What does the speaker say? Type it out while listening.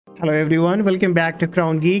Hello everyone, welcome back to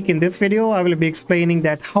Crown Geek. In this video, I will be explaining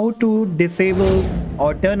that how to disable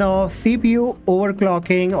or turn off CPU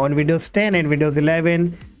overclocking on Windows 10 and Windows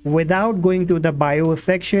 11 without going to the BIOS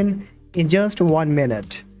section in just 1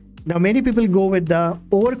 minute. Now many people go with the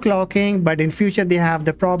overclocking, but in future they have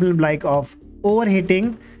the problem like of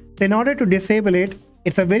overheating. So in order to disable it,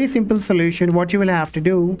 it's a very simple solution. What you will have to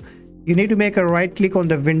do, you need to make a right click on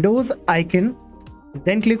the Windows icon,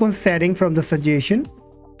 then click on setting from the suggestion.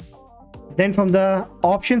 Then from the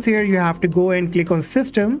options here, you have to go and click on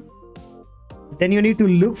system. Then you need to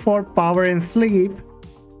look for power and sleep.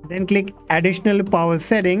 Then click additional power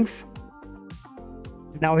settings.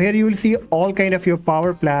 Now here you will see all kind of your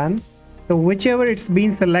power plan. So whichever it's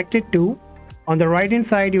been selected to, on the right hand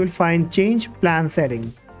side, you will find change plan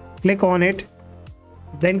setting. Click on it.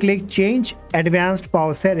 Then click change advanced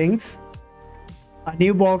power settings. A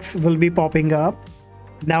new box will be popping up.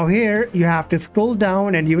 Now here you have to scroll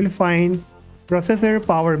down and you will find processor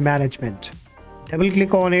power management. Double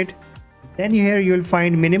click on it. Then here you will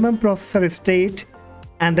find minimum processor state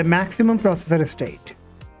and the maximum processor state.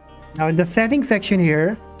 Now in the settings section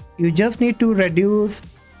here, you just need to reduce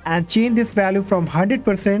and change this value from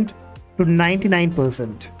 100% to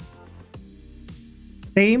 99%.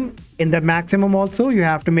 Same in the maximum also, you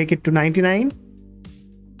have to make it to 99.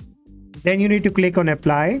 Then you need to click on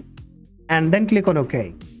apply and then click on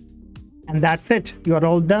OK. And that's it, you are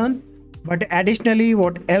all done. But additionally,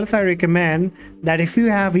 what else I recommend, that if you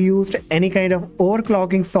have used any kind of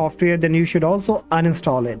overclocking software, then you should also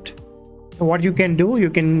uninstall it. So what you can do,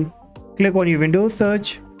 you can click on your Windows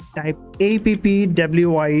search, type appwiz.cpl,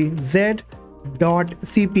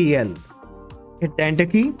 hit the enter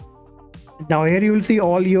key. Now here you will see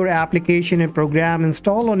all your application and program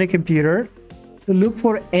installed on a computer. So look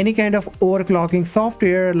for any kind of overclocking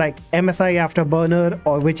software like MSI Afterburner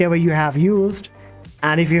or whichever you have used.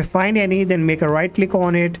 And if you find any, then make a right click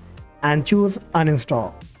on it and choose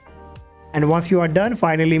uninstall. And once you are done,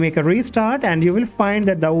 finally make a restart and you will find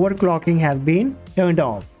that the overclocking has been turned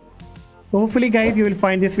off. So hopefully guys, you will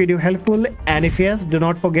find this video helpful. And if yes, do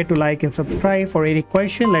not forget to like and subscribe. For any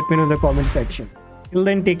question, let me know in the comment section. Till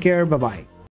then, take care. Bye-bye.